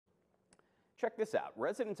Check this out.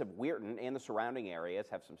 Residents of Weirton and the surrounding areas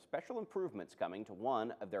have some special improvements coming to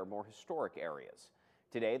one of their more historic areas.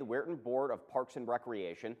 Today, the Weirton Board of Parks and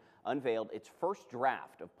Recreation unveiled its first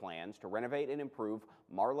draft of plans to renovate and improve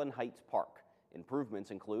Marland Heights Park.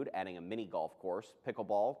 Improvements include adding a mini golf course,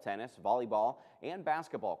 pickleball, tennis, volleyball, and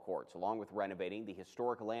basketball courts, along with renovating the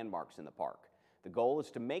historic landmarks in the park. The goal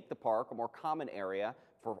is to make the park a more common area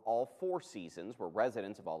for all 4 seasons where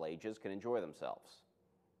residents of all ages can enjoy themselves.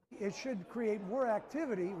 It should create more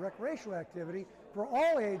activity, recreational activity, for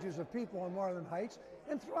all ages of people on Marland Heights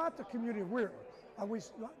and throughout the community of Weirton.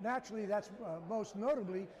 Naturally, that's most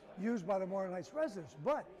notably used by the Marland Heights residents,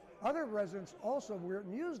 but other residents also of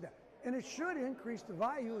Weirton use that. And it should increase the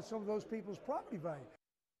value of some of those people's property value.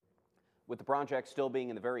 With the project still being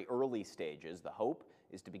in the very early stages, the hope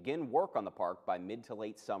is to begin work on the park by mid to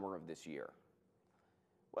late summer of this year.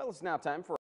 Well, it's now time for